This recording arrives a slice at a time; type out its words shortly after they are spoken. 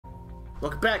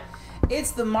Look back.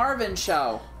 It's the Marvin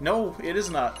show. No, it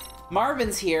is not.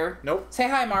 Marvin's here. Nope. Say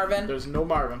hi, Marvin. There's no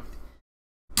Marvin.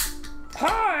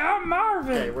 Hi, I'm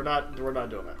Marvin. Okay, we're not doing that.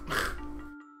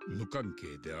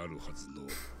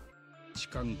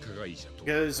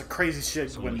 There's a crazy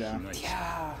shit went down.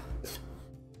 Yeah.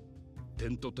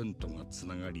 点と点とがつ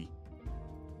ながり、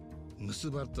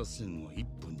結ばれた線は一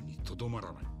本にとどま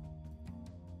らない。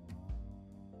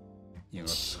やが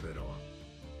てそれらは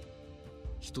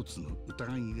一つの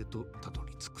疑いへとたど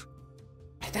り着く。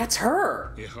That's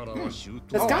her. 江原は周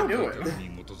到 That's な gotta do 計 it. 画に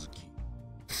基づき、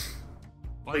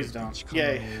あ Please えて don't. 痴漢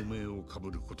の汚名をかぶ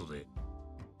ることで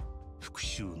復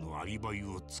讐のアリバイ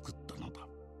を作ったのだ。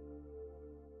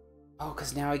 Oh,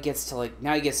 because now he gets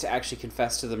to actually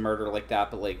confess to the murder like that,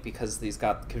 but like because he's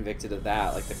got convicted of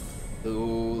that, like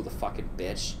the fucking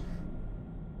bitch.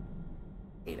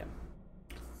 Hate him.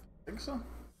 Think so?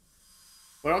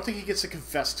 Well, I don't think he gets to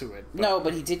confess to it. No,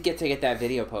 but he did get to get that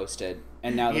video posted,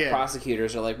 and now the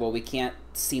prosecutors are like, well, we can't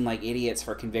seem like idiots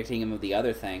for convicting him of the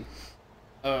other thing.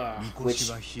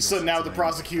 So now the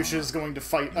prosecution is going to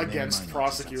fight against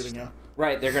prosecuting him.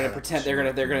 Right, they're gonna pretend they're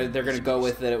gonna go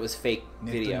with that it was fake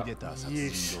video.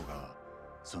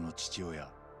 その父親、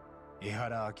江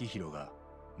原明宏が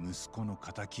息子の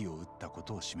仇を撃ったこ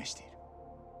とを示している。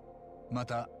ま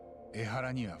た、江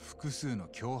原には複数の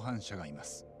共犯者がいま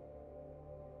す。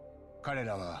彼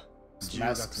らは10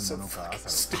月7日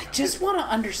朝 I just want to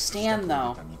understand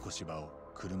though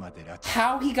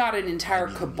how he got an entire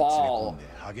cabal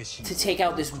to take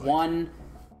out this one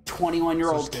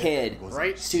 21-year-old kid,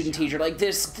 right? Student teacher. Like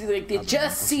this, like it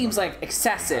just seems like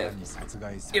excessive.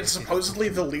 It's supposedly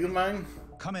the Liuman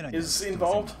is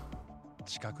involved.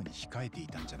 近くに控えてい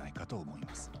たんじゃないかと思い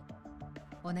ます。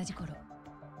同じ頃、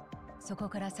そこ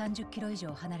から30キロ以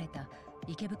上離れた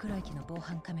池袋駅の防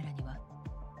犯カメラには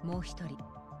もう一人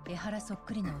江原そっ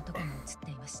くりな男が映って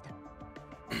いました。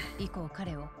以降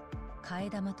彼を替え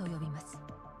玉と呼びます。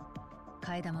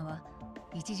替え玉は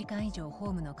1時間以上ホ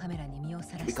ームのカメラに身を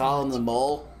さらして、午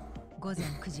前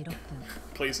9時6分、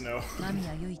Please no. 間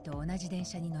宮優衣と同じ電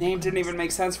車に乗り込みます。 Name didn't even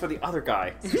make sense for the other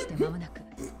guy. そして間もなく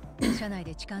車内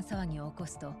で痴漢騒ぎを起こ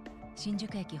すと、新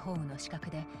宿駅ホームの死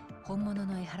角で本物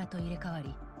の江原と入れ替わ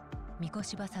り、三越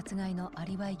柴殺害のア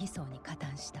リバイ偽装に加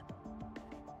担した。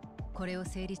これを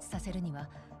成立させるには、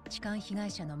痴漢被害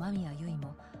者の間宮優衣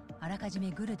もあらかじめ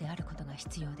グルであることが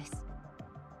必要です。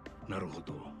なるほ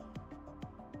ど。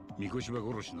三越柴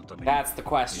殺しのために。 That's the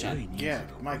question. Yeah,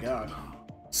 my God.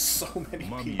 So many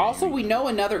people. Also, we know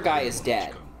another guy is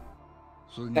dead.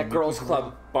 That girls'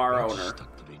 club bar owner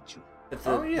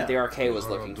that the RK was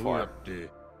looking for.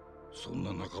 そん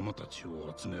な仲間たち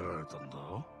を集められたんだ。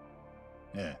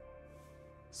ええ。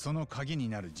その鍵に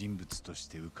なる人物とし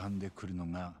て浮かんでくるの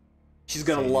が。 She's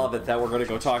gonna love it that we're gonna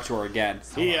go talk to her again.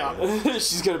 Yeah.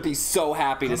 She's gonna be so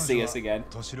happy to see us again.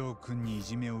 敏郎君にい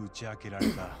じめを打ち明けられ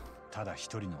たただ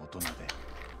一人の大人で、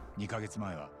2ヶ月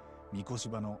前は三越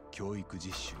柴の教育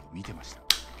実習を見てました。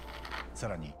さ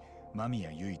らに間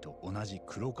宮優衣と同じ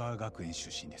黒川学園出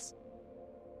身です。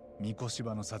三越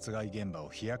柴の殺害現場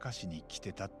を冷やかしに来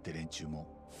てたって連中も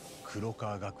黒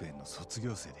川学園の卒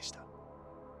業生でした。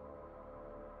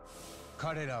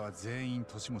彼らは全員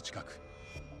年も近く、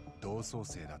同窓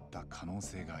生だった可能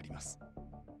性があります。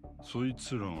そい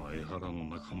つらが江原の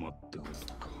仲間ってこ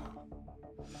とか。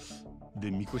で、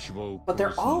三越柴を But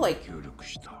they're all like 協力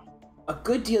した。 a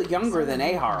good deal younger than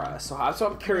Ehara, so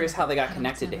I'm curious how they got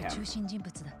connected to him.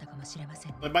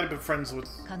 They might have been friends with.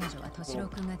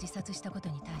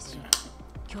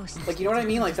 Like, you know what I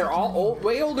mean? Like, they're all old,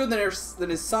 way older than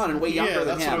his son and way younger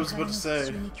than Yeah, that's him. what I was about to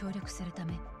say.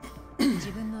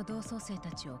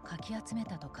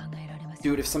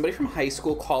 Dude, if somebody from high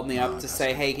school called me up to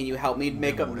say, hey, can you help me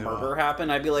make a murder happen?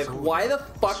 I'd be like, why the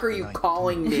fuck are you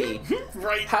calling me?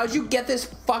 Right. How'd you get this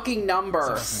fucking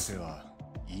number?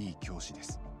 いい教師で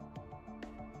す。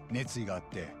熱意があっ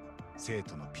て生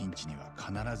徒のピンチには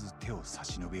必ず手を差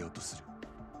し伸べようとする。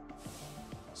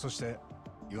そして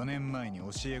4年前に教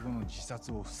え子の自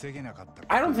殺を防げなかった。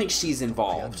I don't think she's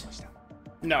involved.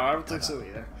 No, I don't think so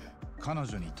either. 彼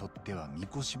女にとっては三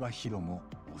越柴弘も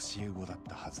教え子だっ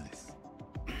たはずです。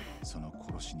その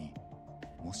殺しに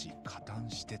もし加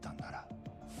担してたんなら、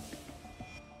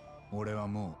俺は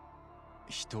もう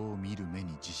人を見る目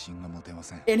に自信が持てま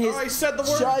せん。In his he said the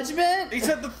word. judgment? He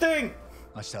said the thing.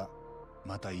 明日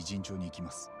また偉人町に行き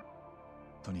ます。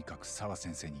とにかく澤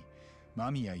先生に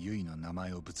間宮優衣の名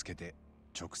前をぶつけて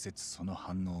直接その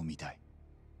反応を見たい。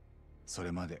そ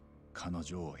れまで彼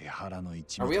女を江原の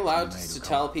一 Are we allowed to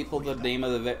tell people the name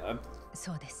of the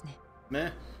そうですね。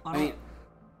Meh. I mean,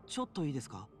 ちょっといいです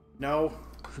か？ No.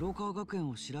 黒川学園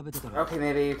を調べてた Okay, ら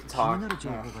maybe you can 気に talk. なる情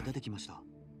報が出てきました。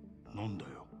なんだ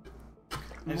よ。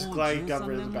I'm もう just glad he got 13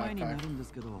 rid of the 年前にな backpack. るんで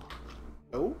すけど、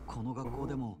 Oh? この学校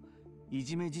でもい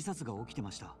じめ自殺が起きて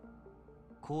ました。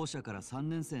校舎から3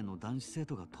年生の男子生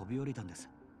徒が飛び降りたんです。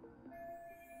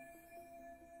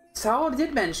 Sawa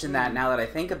did mention that now that I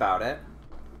think about it.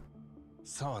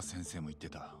 澤先生も言って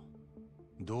た。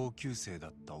同級生だ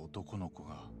った男の子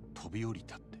が飛び降り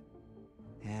たって。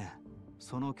ええ、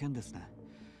その件ですね。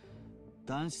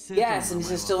男子生徒の名前 Yes, and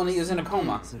he's still he was in a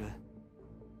coma.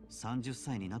 30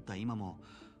歳になった今も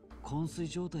昏睡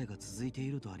状態が続いて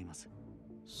いるとあります。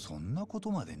そんなこ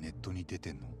とまでネットに出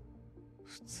てんの？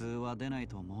普通は出ない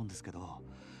と思うんですけど、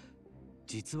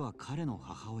実は彼の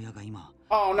母親が今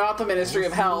Oh, not the Ministry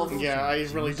of Health. Yeah, I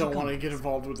really don't want to get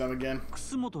involved with them again.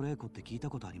 楠本玲子って聞いた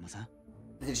ことありません？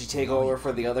 Did she take over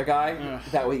for the other guy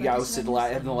that we ousted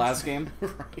in the last game?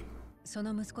 Right. そ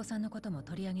の息子さんのことも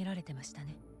取り上げられてました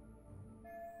ね。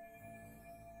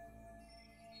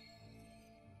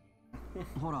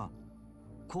ほら、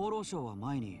厚労省は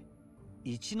前に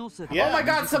一ノ瀬 Yeah. Oh my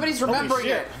god, somebody's remembering Holy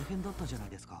shit. it! 大変だったじゃない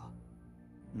ですか。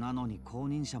なのに後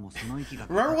任者もその息が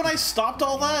Remember when I stopped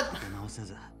all that? 直せ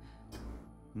ず、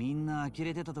みんな呆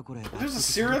れてたところへ There's a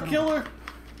serial killer?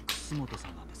 楠本さ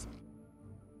んなんです。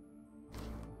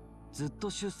ずっと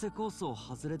出世コースを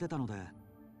外れてたので、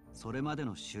それまで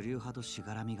の主流派とし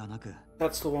がらみがなく、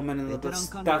 That's the woman in the ベテラン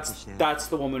官僚として that's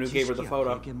the woman who 知 gave her 識 the や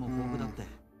photo. 経験も豊富だって、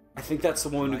 I think that's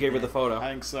the woman who gave her the photo.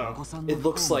 I think お so. 子さんの It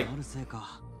looks 不幸 like- もあるせい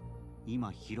か、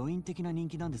今ヒロイン的な人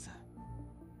気なんです。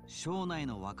省内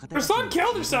の若手 Her son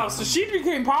killed herself, so she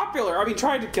became popular. I mean,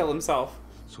 tried to kill himself.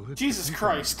 それって Jesus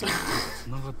Christ.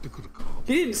 繋がってくるか。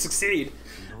 He didn't succeed.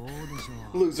 どうでし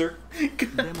ょう。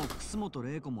 Loser. でも楠本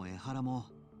玲子も江原も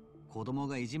子供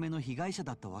がいじめの被害者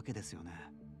だったわけですよね。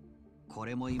こ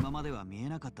れも今までは見え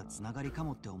なかったつながりか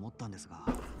もって思ったんですが。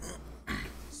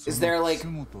 Is there like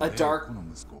a dark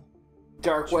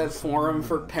web forum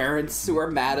for parents who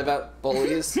are mad about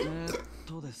bullies?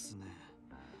 ですね。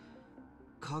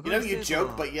 You know, you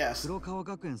joke, but yes. 黒川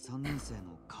学園3年生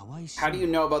の河合 How do you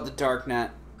know about the dark net?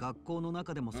 学校の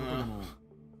中でも外でも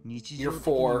日 You're 常的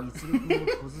four. に密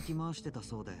力を小突き回してた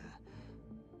そうで、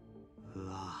う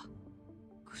わ、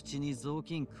口に雑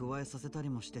巾加えさせたり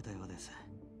もしてたようです。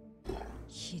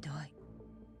ひどい。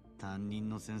担任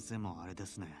の先生もあれで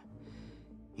すね。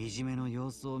いじめの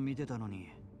様子を見てたのに、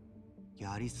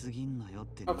やりすぎんなよっ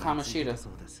て言ってた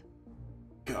そうです。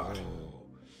ああ、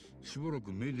しばら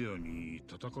くメディアに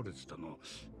叩かれてたな。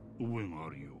覚えがあ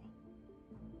るよ。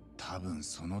多分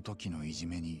その時のいじ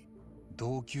めに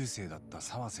同級生だった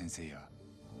澤先生や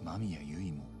間宮結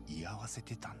衣も居合わせ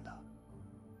てたんだ。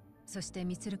そして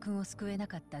みつるくんを救えな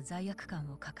かった罪悪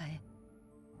感を抱え、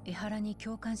江原に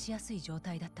共感しやすい状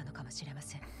態だったのかもしれま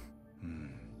せん。う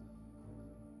ん。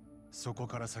そこ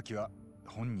から先は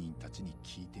本人たちに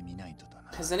聞いてみないとだ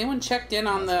な。 Has anyone checked in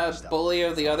on the bully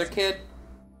of the other kid?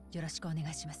 よろしくお願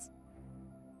いします。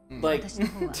 Like, 私の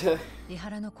方は to, 江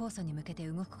原の控訴に向けて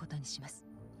動くことにします。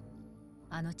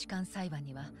あの痴漢裁判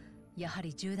にはやは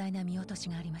り重大な見落とし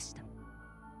がありました。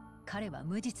彼は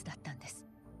無実だったんです。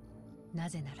な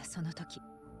ぜならその時、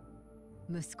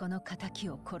息子の仇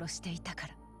を殺していたか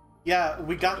ら。Yeah,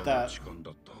 we got that. 時間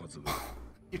だったはずが。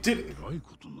 You didn't. えらい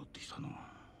ことになってきたな。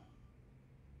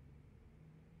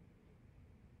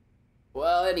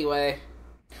 well, anyway.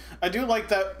 I do like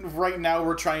that right now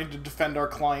we're trying to defend our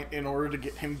client in order to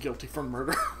get him guilty for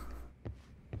murder.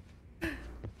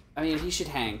 I mean, he should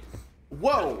hang.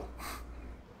 Whoa!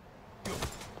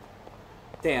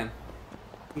 Dan,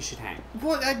 you should hang.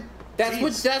 What?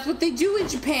 That's what they do in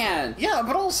Japan. Yeah,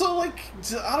 but also, like,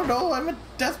 I don't know, I'm a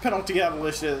death penalty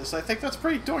abolitionist. I think that's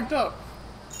pretty dorked up.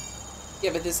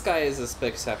 Yeah, but this guy is a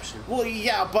exception. Well,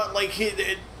 yeah, but, like,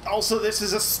 also this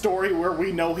is a story where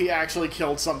we know he actually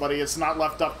killed somebody. It's not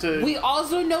left up to... We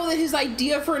also know that his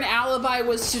idea for an alibi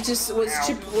was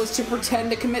to pretend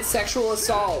to commit sexual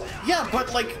assault. Yeah,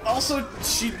 but, like, also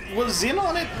she was in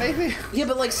on it, maybe? Yeah,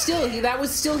 but, like, still, that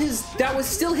was still his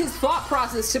thought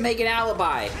process to make an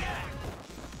alibi.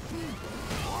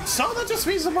 So that just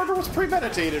means the murder was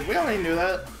premeditated. We already knew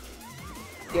that.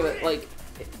 Yeah, but, like,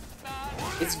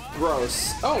 it's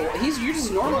gross. Oh, you're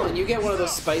just normal and you get one of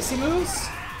those spicy moves?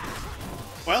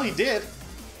 Well, he did.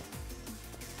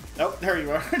 Oh, there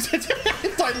you are.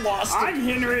 I lost him. I'm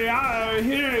Henry.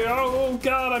 Henry. Oh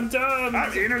God, I'm done.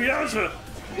 I'm Inuyasha.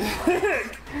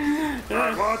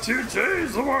 I want to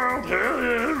change the world.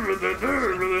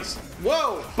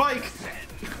 Whoa, bike!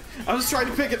 I was trying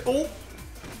to pick it. Oh!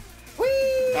 Whee!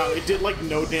 It did like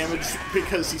no damage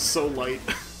because he's so light.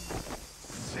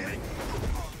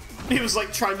 He was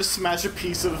like trying to smash a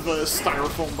piece of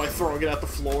styrofoam by throwing it at the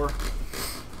floor. っ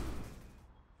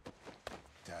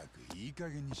たくいい加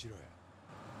減にしろよ。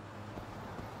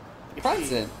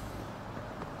 Present.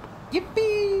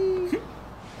 Yippee!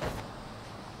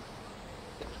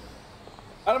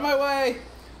 Out of my way!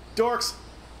 Dorks!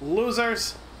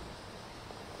 Losers!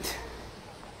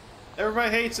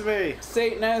 Everybody hates me!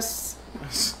 Satanists!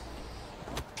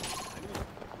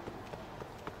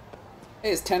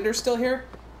 Hey, is Tender still here?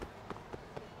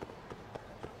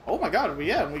 Oh my god,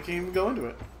 yeah, we can even go into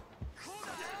it.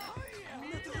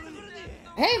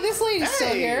 Hey, this lady's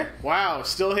still here! Wow,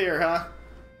 still here, huh?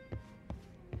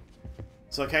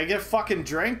 So can I get a fucking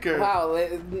drink or... Wow,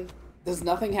 does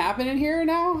nothing happen in here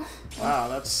now? Wow,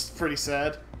 that's pretty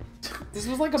sad. This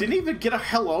was like a... Didn't even get a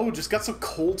hello, just got some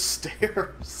cold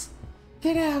stares.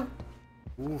 Get out!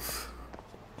 Oof.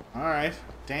 Alright,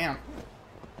 damn.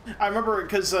 I remember,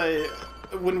 because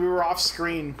when we were off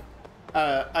screen,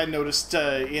 I noticed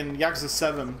in Yakuza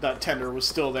 7 that Tender was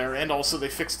still there, and also they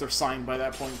fixed their sign by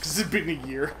that point, because it'd been a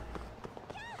year.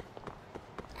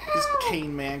 This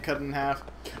Cane Man cut in half.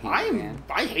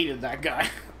 I hated that guy.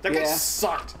 That guy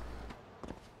sucked.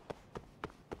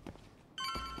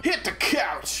 Hit the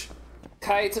couch!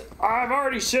 Kite, I've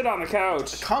already shit on the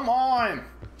couch. Come on!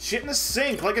 Shit in the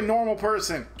sink like a normal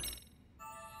person.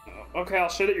 Okay, I'll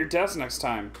shit at your desk next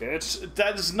time, bitch.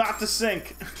 That is not the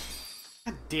sink.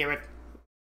 God damn it.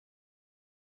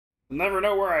 I'll never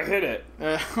know where I hit it.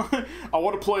 I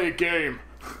want to play a game.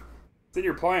 It's in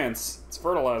your plants. It's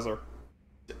fertilizer.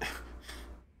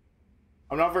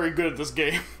 I'm not very good at this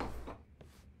game.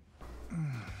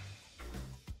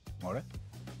 あれ？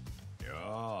いや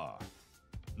あ、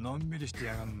のんびりして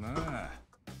やがんな。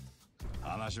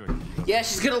話は聞いた。 Yeah,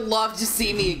 she's gonna love to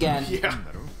see me again. Yeah.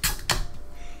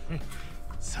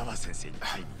 澤先生に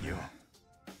会いによ。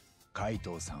海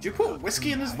藤さん。 Did you put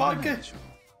whiskey in this vodka?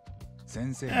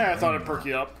 先生。 Yeah, I thought it'd perk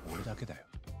you up. 俺だけだよ。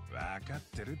分かっ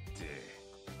てるっ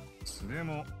て。で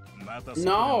も。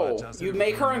 No, you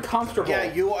make her uncomfortable.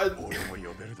 Yeah, you are.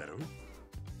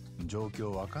 状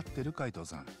況分かってる海藤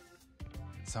さん。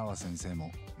澤先生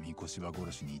も三越場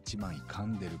殺しに一枚噛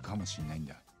んでるかもしれないん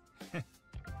だ。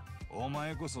お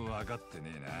前こそ分かって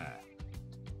ね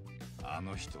えな。あ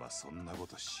の人はそんなこ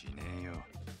としねえよ。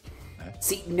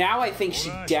See, now I think she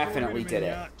definitely did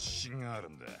it.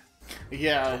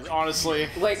 Yeah, honestly.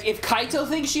 Like, if Kaito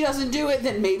thinks she doesn't do it,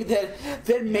 then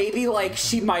maybe like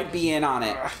she might be in on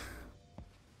it.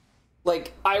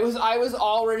 Like, I was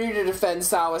all ready to defend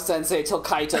Sawa Sensei till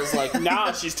Kaito's like,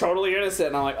 nah, she's totally innocent,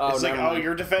 and I'm like, oh, it's never like, mind. oh,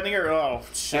 you're defending her? Oh,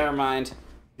 shit. Never mind.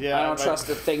 Yeah, I don't trust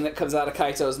the thing that comes out of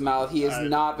Kaito's mouth. He is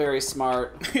not very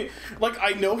smart. Like,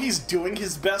 I know he's doing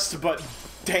his best, but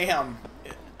damn.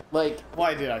 Like,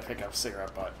 why did I pick up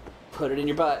cigarette butt? Put it in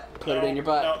your butt. Put it in your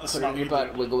butt. No, Put it in your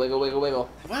butt. Wiggle, wiggle, wiggle, wiggle.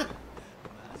 What?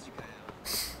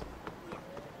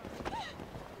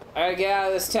 Alright, get out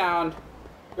of this town.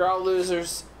 You're all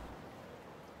losers.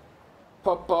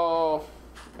 Popo.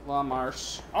 La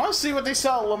Marche. I want to see what they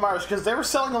sell at La Marche, because they were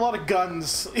selling a lot of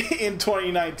guns in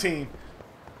 2019.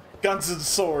 Guns and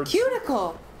swords.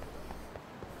 Cuticle!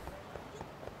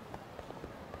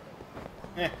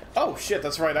 Eh. Oh, shit,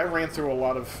 that's right. I ran through a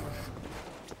lot of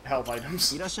health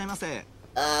items. いらっしゃいませ。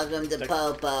 Welcome to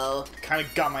Popo. Kind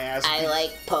of got my ass I beat.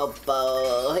 like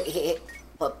Popo.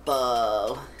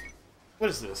 Popo.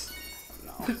 What is this?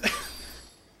 No.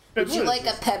 Would you like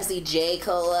a Pepsi J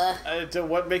Cola?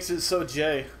 What makes it so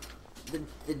J?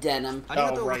 The denim.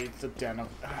 Oh, right, the denim.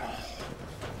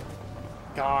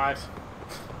 God.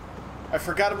 I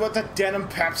forgot about the denim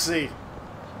Pepsi.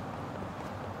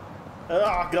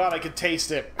 Oh, God, I could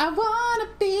taste it. I wanna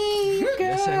be a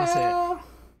girl.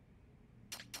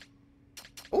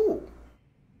 Ooh.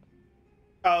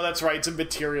 Oh, that's right, it's a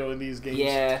material in these games.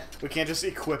 Yeah. We can't just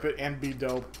equip it and be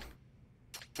dope.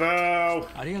 Boo!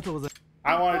 ありがとうございます。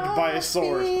 I wanted to buy a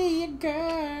sword. Be a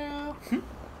girl.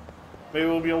 Maybe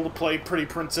we'll be able to play Pretty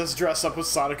Princess dress up with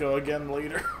Sadako again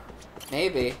later.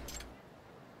 Maybe.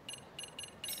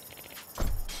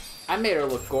 I made her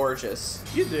look gorgeous.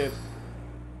 You did.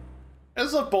 It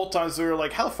was like both times we were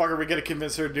like, how the fuck are we gonna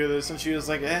convince her to do this? And she was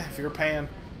like, if you're paying.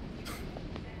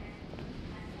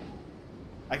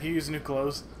 I could use new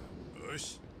clothes. よ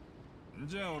し。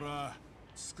じゃあ俺は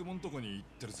つくもんとこに行っ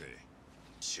てるぜ。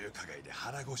中華街で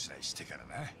腹ごしらえしてから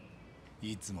な。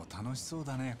いつも楽しそう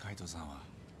だね、カイトさんは。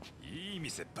いい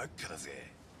店ばっかだ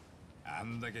ぜ。あ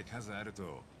んだけ数ある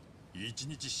と、一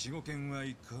日4、5軒は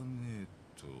行かねえ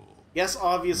と。Yes,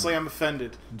 obviously I'm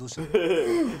offended. どうした？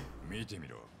見てみ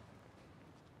ろ。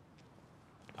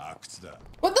あ、靴だ。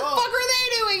 What the fuck are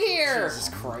they doing here? Jesus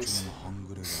Christ. 半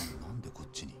グレがなんでこっ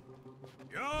ちに？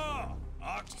よー、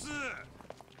阿久津、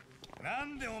な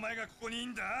んでお前がここにい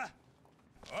んだ。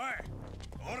おい、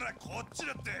ほらこっち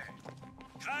だって。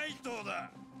怪盗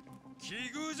だ。奇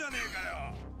遇じゃねえか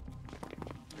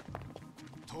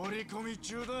よ。取り込み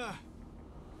中だ。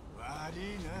悪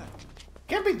いな。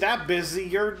 Can't be that busy.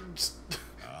 You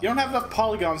don't have enough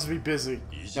polygons to be busy.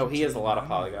 No, he has a lot of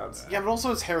polygons. Yeah, but also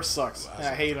his hair sucks.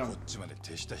 I hate him. こっちまで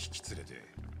手下引き連れ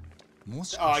て。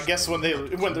 Oh, I guess when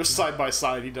they're side by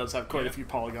side, he does have quite a few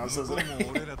polygons, doesn't he?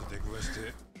 俺らと出くわし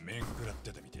て面食らっ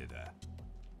てたみてえだ。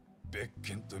別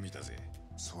件と見たぜ。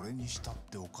それにしたっ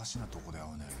ておかしなとこだ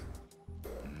よね。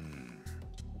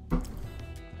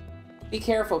Be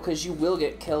careful, because you will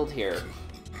get killed here.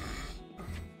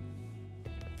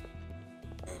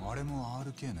 あれも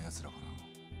RK のやつらかな。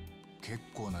結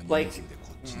構な人数で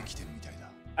こっちに来てるみたいだ。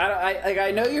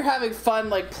I know you're having fun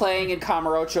like playing in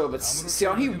Kamurocho, but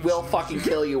Sionhi will fucking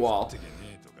kill you all.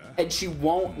 And she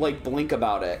won't like blink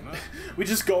about it. We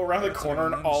just go around the corner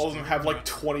and all of them have like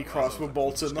 20 crossbow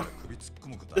bolts in them.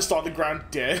 Just on the ground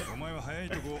dead.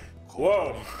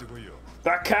 Whoa.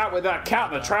 That cat with that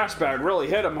cat in the trash bag really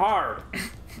hit him hard.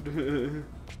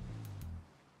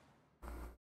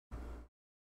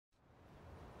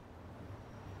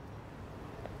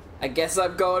 I guess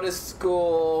I'm going to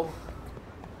school.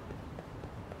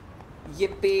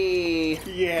 Yippee!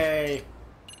 Yay.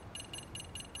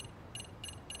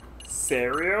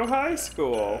 Serio High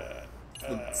School.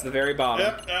 It's the very bottom.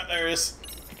 Yep, there it is.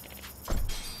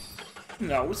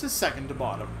 No, it was the second to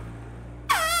bottom.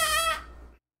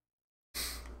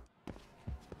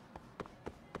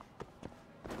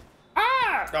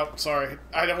 Ah! Oh, sorry.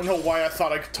 I don't know why I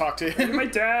thought I could talk to him. My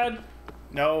dad.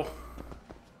 No.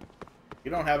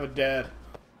 You don't have a dad.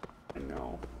 I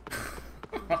know.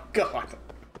 Oh, God.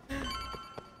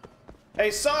 Hey,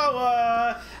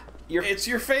 so, it's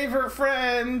your favorite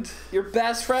friend. Your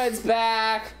best friend's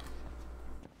back.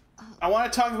 I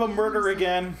want to talk about murder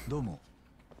again. どうも。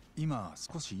今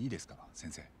少しいいですか、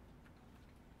先生。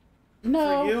For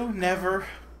No. you, never.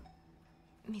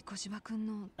 三越島君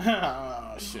の Oh, 動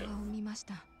shit. 画を見まし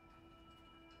た。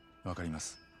わかりま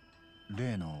す。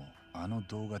例のあの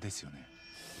動画ですよね。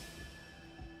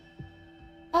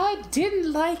I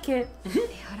didn't like it.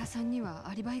 江原さんには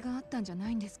アリバイがあったんじゃな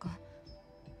いんですか。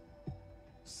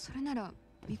それなら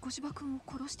三越島君を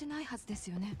殺してないはずです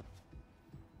よね。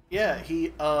Yeah,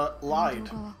 he, あの lied.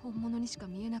 動画は本物にしか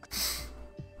見えなくて。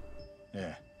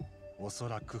ええ、おそ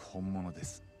らく本物で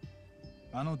す。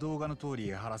あの動画の通り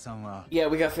江原さんは Yeah,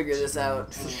 we gotta figure this out.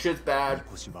 This shit's bad.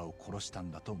 三越島を殺した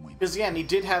んだと思います。 Because, yeah, and he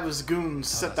did have his goons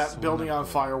set that building on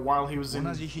fire while he was in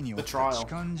同じ日に the 起きた痴 trial.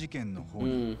 漢事件の方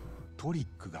にトリッ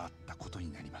クがあったこと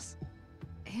になります。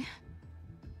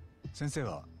先生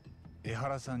は江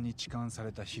原さんに痴漢さ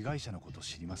れた被害者のことを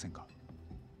知りませんか？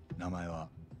名前は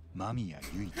間宮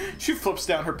結衣。 She flips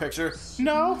down her picture. 知り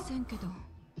No. ませんけど。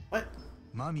 What?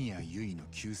 間宮結衣の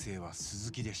旧姓は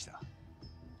鈴木でした。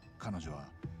彼女は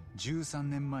13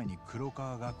年前に黒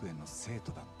川学園の生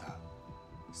徒だった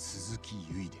鈴木結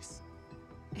衣です。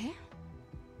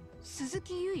鈴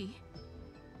木結衣？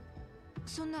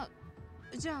そんな、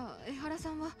じゃあ江原さ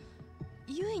んは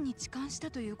結衣に痴漢した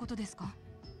ということですか？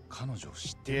彼女を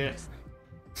知ってるんですね。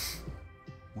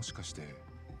もしかして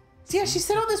Yeah, she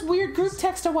sent out this weird group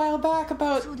text a while back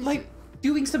about like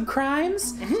doing some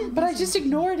crimes, but I just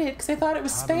ignored it because I thought it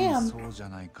was 多分 spam. そうじゃ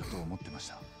ないかと思ってまし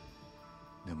た。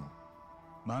でも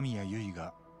間宮結衣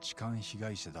が痴漢被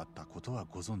害者だったことは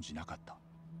ご存知なかった。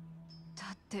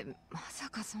だってまさ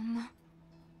かそんな。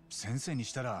先生に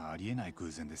したらありえない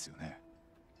偶然ですよね。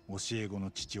教え子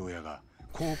の父親が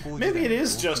高校時代 Maybe it の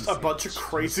is 同級 just 生 a を bunch of 痴漢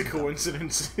crazy した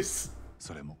coincidences.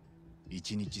 それも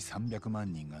1日300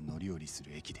万人が乗り降りす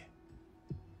る駅で。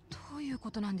どういう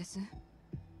ことなんです？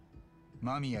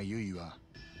間宮結衣は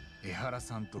江原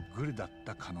さんとグルだっ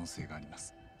た可能性がありま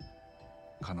す。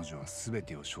彼女は全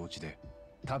てを承知で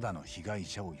ただの被害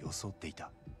者を装ってい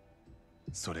た。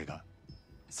それが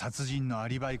殺人のア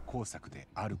リバイ工作で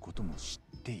あることも知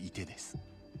っていてです。は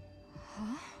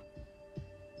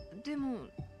あ？でも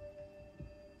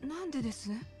なんでです？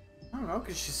 I don't know,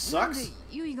 because she なんで sucks.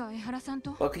 結衣が江原さん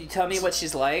と？ Well, can you tell me what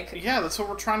she's like? Yeah, that's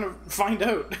what we're trying to find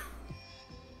out.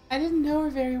 I didn't know her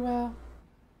very well.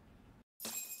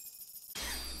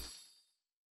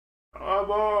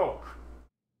 Abo!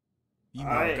 今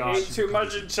I ate too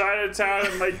much in Chinatown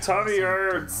and my tummy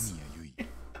hurts.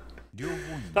 両方に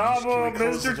認識 Abo, が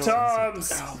Mr.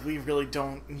 Tubbs! Oh, we really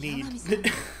don't 山 need. 上さん、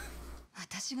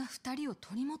私が二人を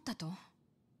取り持ったと？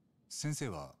先生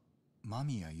は間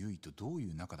宮結衣とどうい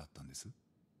う仲だったんです？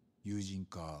友人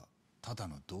かただ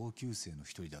の同級生の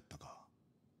一人だったか。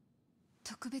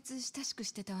特別親しく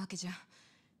してたわけじゃ。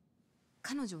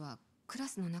彼女はクラ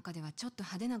スの中ではちょっと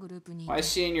派手なグループにい Why て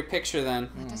is she in your picture then?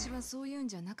 私はそういうん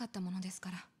じゃなかったものです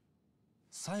から。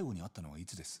最後に会ったのはい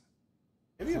つです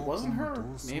Maybe it wasn't her.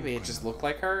 Maybe it just looked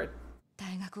like her.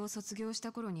 大学を卒業し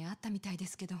た頃に会ったみたいで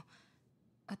すけど、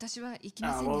私は行きま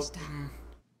Ah, せんで well, した。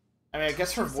 I mean, I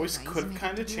guess her voice 同級 could 生 have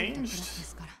がい kind じ of められたクラ changed. スで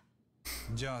すか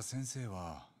ら。じゃあ先生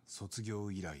は卒業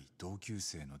以来同級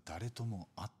生の誰とも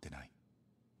会ってない。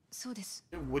そうです。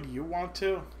Would you want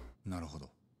to? なるほど。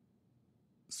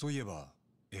そういえば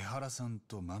江原さん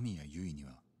と間宮結衣に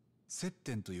は接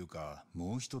点というか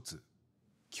もう一つ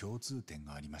共通点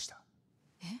がありました。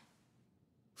え？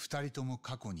二人とも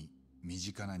過去に身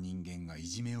近な人間がい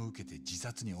じめを受けて自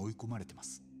殺に追い込まれてま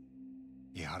す。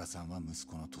江原さんは息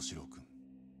子の敏郎君、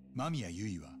間宮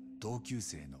結衣は同級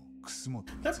生の楠本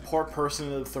That poor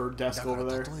person in the third desk だか over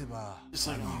ら there. 例えば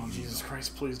Just like, oh, Jesus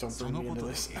Christ, please don't そ bring の me こ into と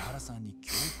で this. 江原さんに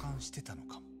共感してたの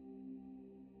かも。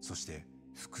そして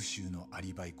復讐のア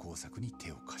リバイ工作に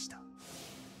手を貸した。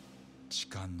痴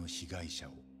漢の被害者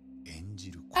を演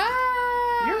じること。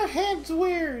Your head's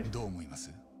weird. どう思います？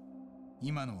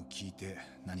今のを聞いて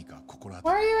何か心当 Why た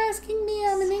are り。 you asking me?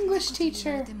 I'm an English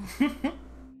言われ teacher. て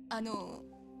も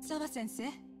澤先生、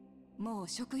もう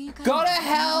職員会 Go to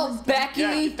hell, Yeah,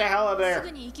 Becky! get the hell out of すぐ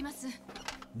there. に行きます。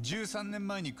13年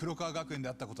前に黒川学園で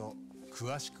あったこと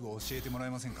詳しく教えてもらえ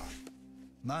ませんか？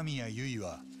間宮結衣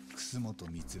は楠本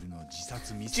満の自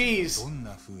殺未遂をどん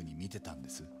な風に見てたんで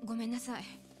す？ごめんなさい。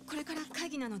これから会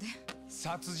議なので。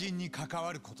殺人に関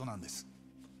わることなんです。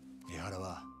江原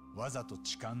はわざと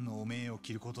痴漢の汚名を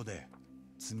着ることで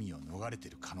罪を逃れて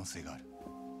いる可能性がある。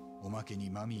おまけに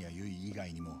間宮結衣以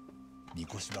外にも三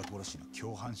越場殺しの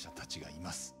共犯者たちがい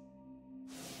ます。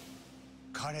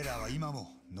彼らは今も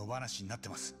野放しになって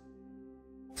ます。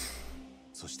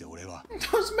そして俺は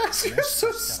Those masks are もし so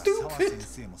かしたら澤 stupid. 先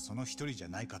生もその一人じゃ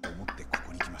ないかと思ってこ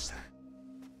こに来ました。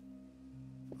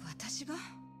私が？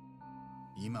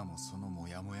今もそのモ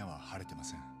ヤモヤは晴れてま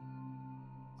せん。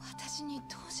私に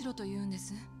どうしろと言うんで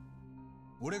す？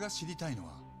俺が知りたいの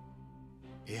は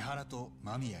江原と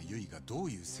間宮結衣がどう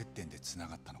いう接点でつな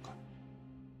がったのか。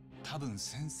多分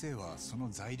先生はその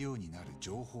材料になる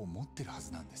情報を持ってるは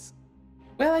ずなんです。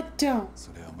 Well, I don't.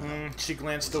 それはまだ She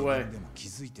glanced 自 away. 分でも気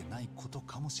づいてないこと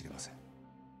かもしれません。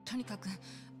とにかく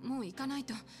もう行かない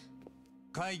と。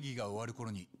会議が終わる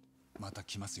頃にまた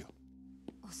来ますよ。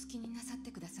お好きになさって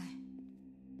ください。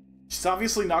She's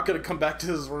obviously not gonna come back to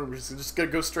his room. She's just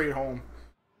gonna go straight home.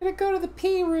 I'm gonna go to the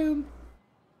pee room.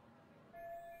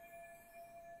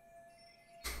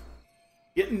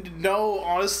 Yeah, no,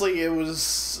 honestly, it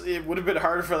would have been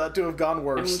harder for that to have gone I mean,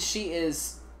 worse. she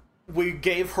is. We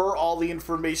gave her all the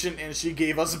information and she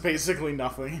gave us basically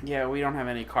nothing. Yeah, we don't have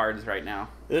any cards right now.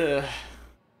 Ugh.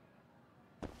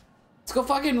 Let's go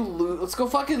fucking loot. Let's go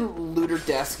fucking loot her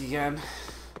desk again.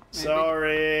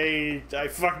 Sorry, I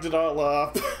fucked it all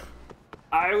up.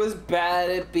 I was bad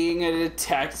at being a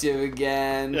detective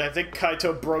again. Yeah, I think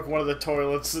Kaito broke one of the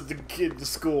toilets at the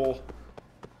school.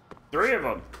 3 of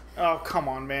them. Oh, come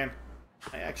on, man.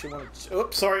 I actually wanted to...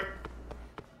 Oops, sorry.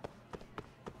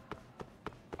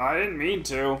 I didn't mean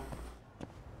to.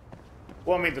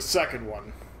 Well, I mean, the second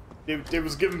one. It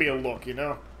was giving me a look, you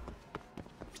know?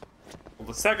 Well,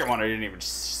 the second one I didn't even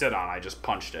sit on. I just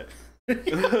punched it.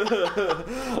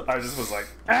 I just was like,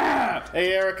 ah!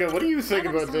 Hey, Erica, what do you think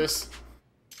about this?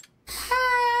 Hi,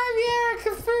 I'm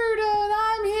Erica Fuda, and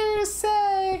I'm here to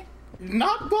say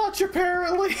Not much,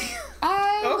 apparently.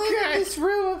 I live Okay. in this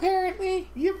room, apparently.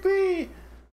 Yippee.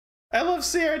 I love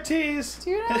CRTs.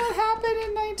 Do you know what happened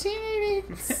in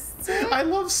 1986? I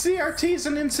love CRTs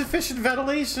and insufficient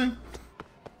ventilation.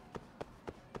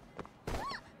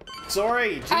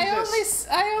 Sorry, Jesus.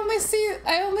 I only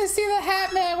see the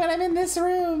Hat Man when I'm in this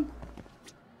room.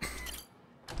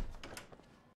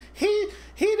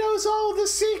 He knows all the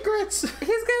secrets.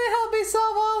 He's gonna help me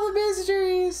solve all the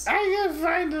mysteries. I gotta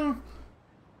find him.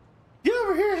 Get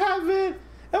over here, Hat Man.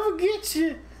 I'm gonna get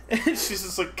you. And she's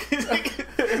just like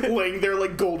laying there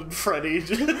like Golden Freddy.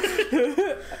 Get over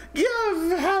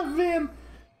here, Hat Man.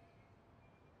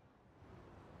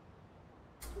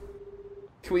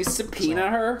 Can we subpoena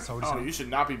her? 沙織さ Oh, ん you should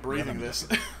not be breathing this.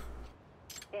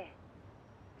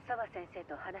 澤先生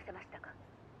と話せましたか？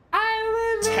 I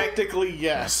live Technically,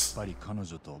 やっ yes. ぱり彼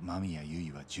女と間宮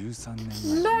結衣は13年前に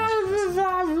同じクラ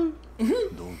スに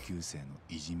同級生の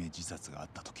いじめ自殺があっ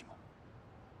た時も。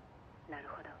なる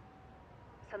ほど。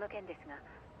その件ですが、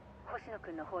星野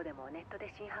くんの方でもネット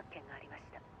で新発見がありまし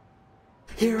た。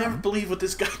 You never believe what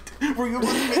this guy did. Were you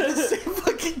gonna make the same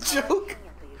fucking joke?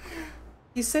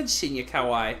 He said Shinya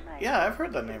Kawai. Yeah, I've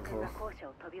heard that name before.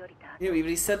 Yeah, but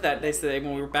he said that they said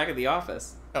when we were back at the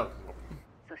office. Oh.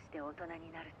 そして大人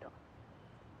になると、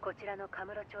こちらのカ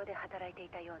ムロ町で働いてい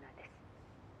たようなんで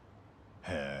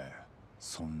す。へえ、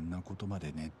そんなことま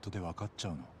でネットで分かっちゃ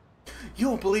うの。 You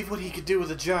won't believe what he could do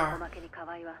with a お jar. まけに河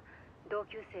合は同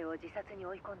級生を自殺に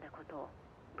追い込んだことを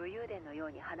武勇伝のよ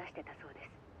うに話してたそうで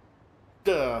す。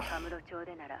 Duh. カムロ町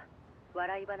でなら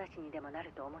笑い話にでもな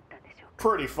ると思ったんでしょうか。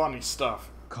 Pretty funny stuff.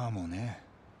 かもね。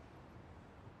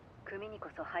組にこ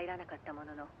そ入らなかったも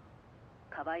のの、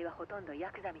河合はほとんど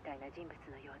ヤクザみたいな人物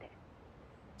のようで、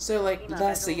 So like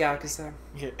less a yakuza.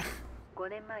 Yeah. 5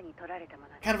年前に撮られたもの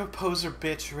で Kind of a poser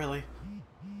bitch, really.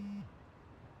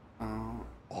 Oh.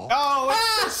 Oh,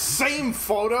 it's the same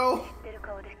photo? 知ってる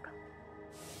顔ですか？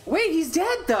 Wait, he's dead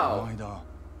この though. 間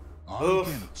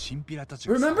RK のチンピラたち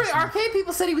が Remember 探しに RK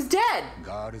people said he was dead.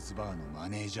 ガールズバーのマ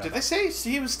ネージャー Did だ they say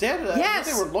he was dead? I Yes.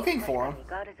 thought they were looking 確 for か him. に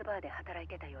ガールズバーで働い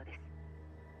てたようです。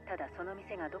ただその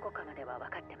店がどこかまでは分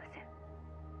かってません。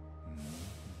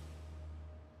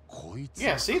こいつ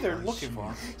Yeah, see, they're looking for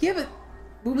him. Yeah, but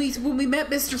when we met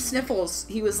Mr. Sniffles,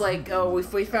 he was like, "Oh, we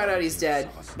found out he's dead."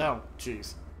 No,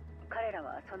 jeez. 彼ら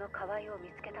はその河合を見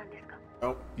つけたんですか？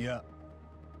 Oh. いや、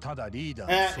ただリーダ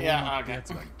ーの相いや馬ってやつ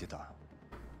が言ってた。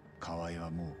河合は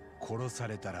もう殺さ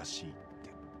れたらしいって。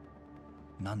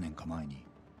何年か前に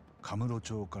カムロ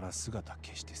町から姿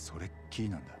消してそれっきり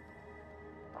なんだ。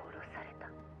殺された。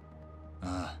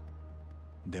ああ、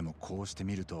でもこうして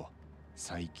みると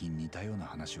最近似たような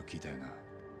話を聞いたよな。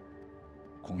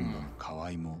今度の河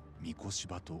合も三越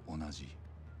柴と同じ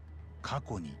過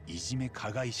去にいじめ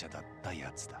加害者だった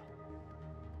やつだ。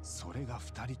それが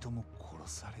二人とも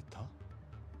殺された？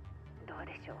どう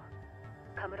でしょう。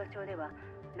カムロ町では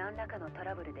何らかのト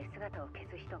ラブルで姿を消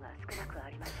す人が少なくあ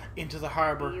りません。 Into the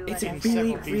harbor. It's a In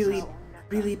really, several pieces.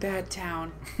 really bad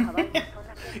town. 河合もそんなケー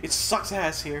It sucks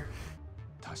ass here.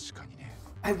 確かにね。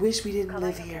 I wish we ス didn't 河合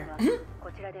live の件 here. は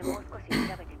こちらでもう少し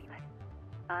調べてみます。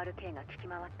RK が聞き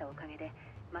回ったおかげで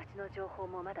街の情報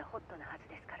もまだホットなはず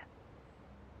ですから。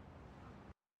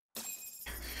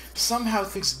 Somehow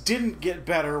things didn't get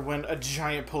better when a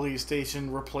giant police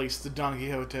station replaced the Don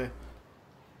Quixote.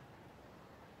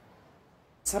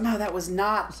 Somehow that was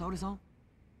not 沙織さん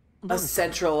a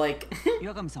central like.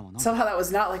 岩上さんは何 Somehow that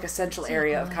was not like a central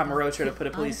area of Kamurocho to put a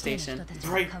police station.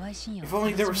 Right. If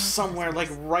only there was somewhere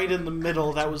like right in the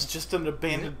middle that was just an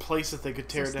abandoned place that they could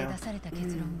tear そして down. 出された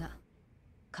結論が、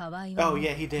河合 Oh, は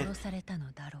yeah, he did. 殺された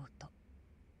のだろうと。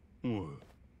お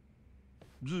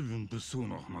い、ずいぶん物騒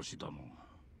な話だな。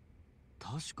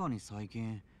確かに最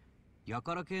近や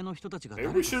から系の人たちが Maybe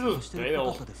誰 we か should 探してるっぽ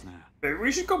かったですね。 Maybe we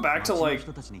should go back to 街の like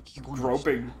人たちに聞き込んだりし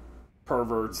て groping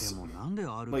perverts, でもなんで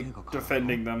RK like が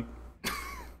defending them.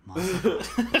 まさか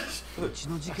うち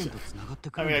の事件とつながって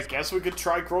く I るん mean, で I すか？ guess we could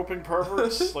try groping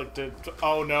perverts. Like to.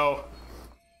 Oh no.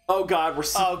 Oh God, we're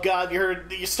so. Oh god, you're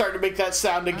starting to make that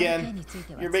sound again.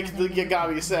 You're making the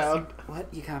Yagami sound. What?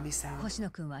 You got me sound. 星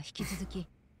野くんは引き続き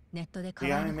ネットで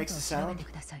河合のことを調べて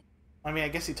ください。 I mean,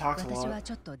 I guess he talks a 私 lot. は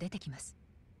ちょっと出てきます。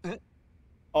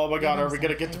 Oh my god, are we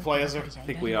gonna get to play as her? I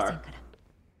think we are.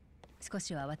 少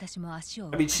しは私も足を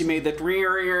I mean, she made the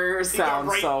sound,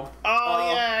 Right. so.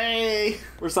 Oh, yay!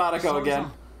 Where's Sadako again?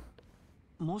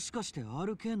 もしかして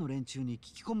RK の連中に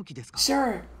聞き込む気ですか？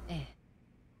 Sure. ええ、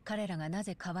彼らがな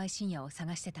ぜ河合信也を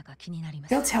探してたか気になりま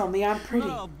す。 They'll tell me I'm あ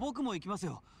pretty. あ、僕も行きます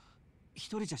よ。一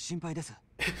人じゃ心配です。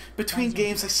 Between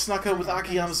games, I snuck out with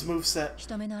Akiyama's moveset.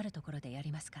 人目のあるところでや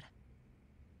りますから。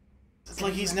 It's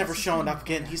like he's never showing up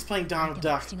again. He's playing 相 Donald 手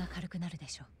も Duck. 口が軽くなるで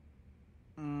しょう。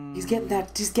 He's getting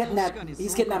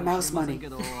that mouse money.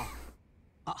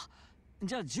 あ、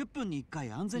じゃあ10分に1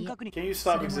回安全確認。 Can you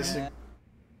stop existing?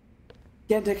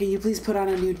 Genta, can you please put on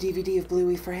a new DVD of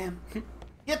Bluey for him?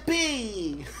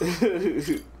 Yippee!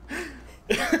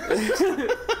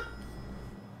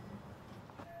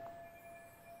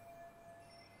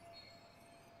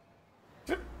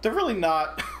 They're really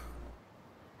not.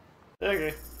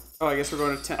 Okay. Oh, I guess we're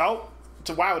going to 10. Oh,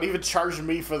 wow, it even charged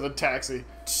me for the taxi.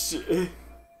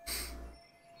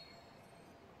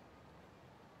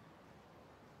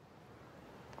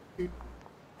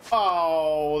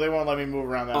 Oh, they won't let me move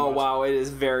around that Oh much. wow, it is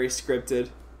very scripted.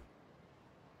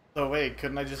 Oh wait,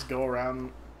 couldn't I just go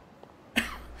around?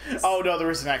 Oh no,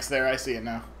 there is an X there. I see it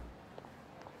now.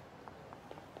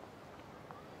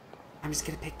 I'm just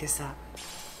gonna pick this up.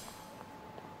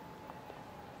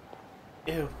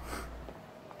 Ew.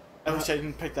 I wish I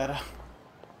didn't pick that up.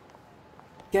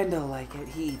 Genda will like it.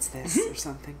 He eats this or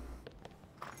something.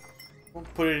 We'll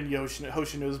put it in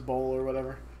Hoshino's bowl or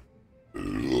whatever. お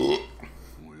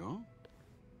や？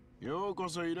ようこ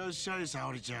そいらっしゃい、沙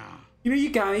織ちゃん。 You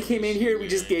know, Yagami came in here and we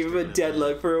just gave him a dead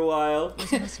look for a while.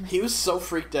 He was so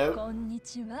freaked out. こんに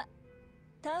ちは。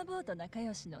ターボーと仲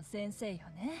良しの先生よ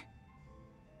ね。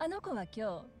あの子は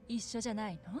今日一緒じゃな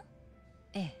いの？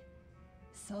ええ。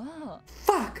そう。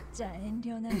Fuck! じゃあ遠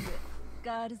慮なく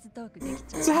ガールズトークでき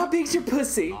ちゃう。 So how big's your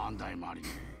pussy? なんだいマリネ。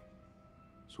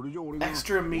それじゃ俺が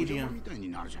Extra お邪 medium 魔みたいに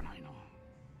なるじゃないの。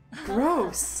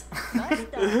 Gross. マス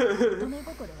ター、乙女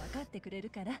心分かってくれる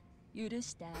から許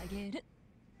してあげる。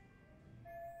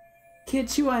 Can't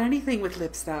chew on anything with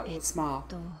lips that small.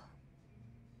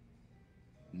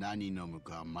 何飲む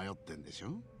か迷ってんでし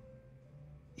ょ。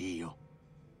いいよ。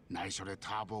内緒で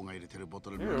ターボーが入れてるボト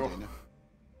ル飲みたいな。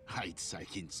あいつ最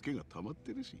近ツケが溜まっ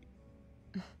てるし。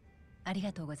あり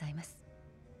がとうございます。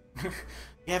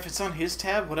 Yeah, if it's on his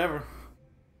tab, whatever.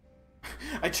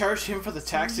 I charged him for the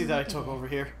taxi that I took over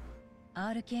here.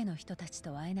 RK の人たち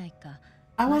と会えないか。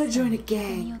 I want to join a 見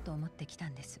gang. ようと思ってきた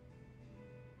んです。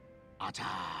あち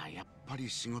ゃー、やっぱり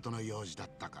仕事の用事だっ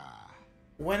たか。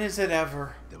 When is it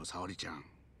ever? でも沙織ちゃん、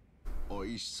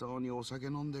美味しそうにお酒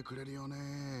飲んでくれるよね。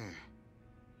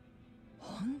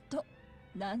本当、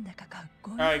なんだかかっ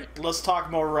こいい。 Alright, let's talk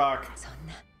more rock. そん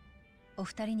な。お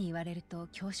二人に言われると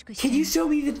恐縮し Can て you show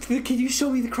me can you show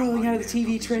me the crawling out of the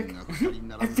TV trick?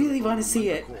 I really want to see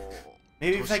it.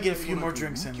 Maybe if I get a few more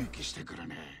drinks in me.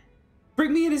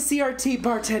 Bring me in a CRT,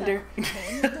 bartender.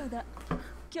 本当だ。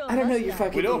 I don't know your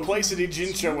fucking We don't name. play City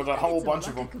Jinsho with a whole bunch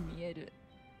of them.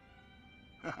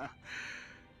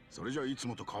 それじゃいつ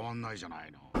もと変わんないじゃな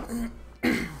いの。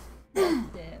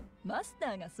で、マス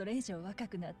ターがそれ以上若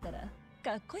くなったら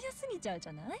かっこよすぎちゃうじ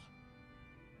ゃない？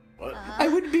 What? I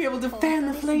wouldn't be able to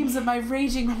fan the flames of my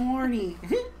raging horny.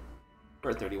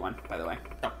 We're at 31, by the way.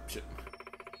 Oh, shit.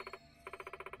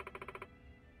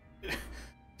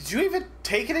 Did you even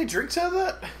take any drinks out of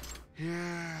that? い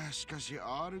やしかし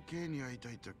RK に会い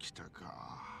たいと来た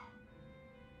か。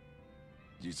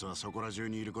実はそこら中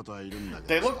にいることはいるんだ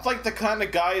け They ど looked like the kind of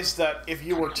guys that if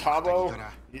you were Tabo,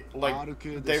 like,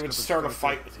 they would start a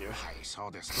fight with you. はい、そ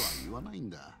うですとは言わないん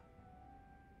だ。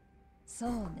そ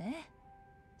うね。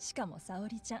しかも沙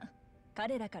織ちゃん、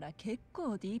彼らから結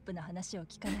構ディープな話を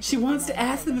聞かなきゃい She けない wants to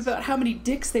ask them about how many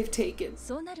dicks they've taken.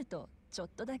 そうなるとちょっ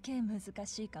とだけ難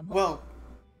しいかも。 Well,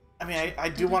 I mean,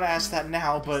 I do want to ask that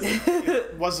now, but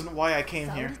it wasn't why I came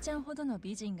沙 here. 織ちゃんほどの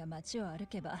美人が街を歩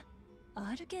けば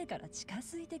RK から近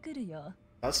づいてくるよ。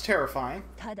 That's terrifying.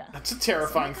 ただ、 That's a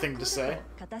terrifying thing to その say.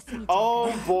 硬すぎちゃう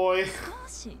Oh から boy. 少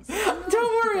し Don't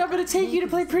worry, I'm gonna take you to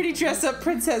play Pretty Dress Up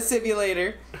Princess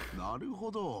Simulator. なる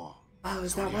ほど。 Oh,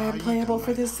 is that why I'm playable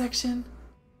for this section?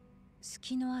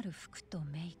 隙のある服と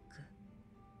メイク。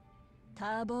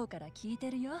ターボーから聞いて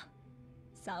るよ。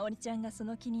沙織ちゃんがそ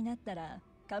の気になったら、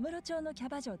カムロ町のキャ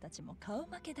バ嬢たちも顔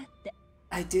負けだって。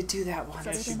 I did do that once. そ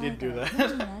れ She で前 did か do ら that.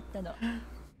 何があったの？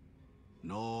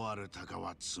ノーアルタカ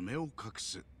は爪を隠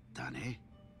すだね。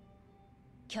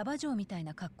キャバ嬢みたい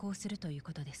な格好をするという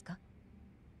ことですか？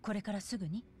これからすぐ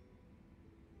に？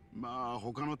まあ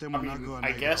他の手 I もなく mean, はな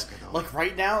I いだろう guess, けど。 like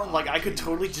right now, like I could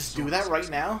totally just do that right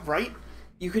now, right?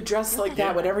 You could dress like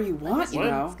that whatever you want, 私 you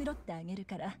が know. 作ろってあげる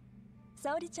から。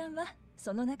沙織ちゃんは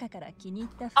その中から気に入っ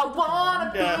た服 I とか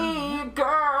wanna be a girl.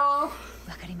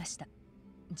 わかりました。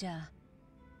じゃあ、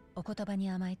お言葉に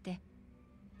甘えて、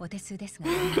お手数ですが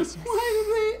お願いします。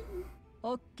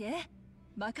オッケー、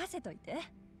任せといて。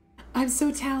I'm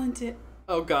so talented.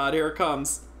 Oh god, here it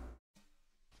comes.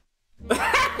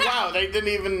 Wow, they didn't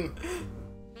even.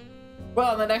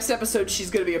 Well, in the next episode,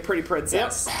 she's gonna be a pretty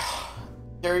princess. Yep.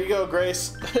 There you go,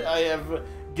 Grace. I have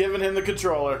given him the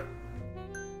controller.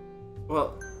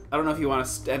 Well, I don't know if you want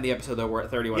to end the episode though. We're at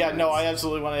 31 Yeah, minutes. no, I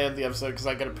absolutely want to end the episode because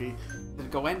I gotta pee.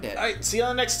 Go end it. Alright, see you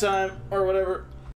on the next time, or whatever.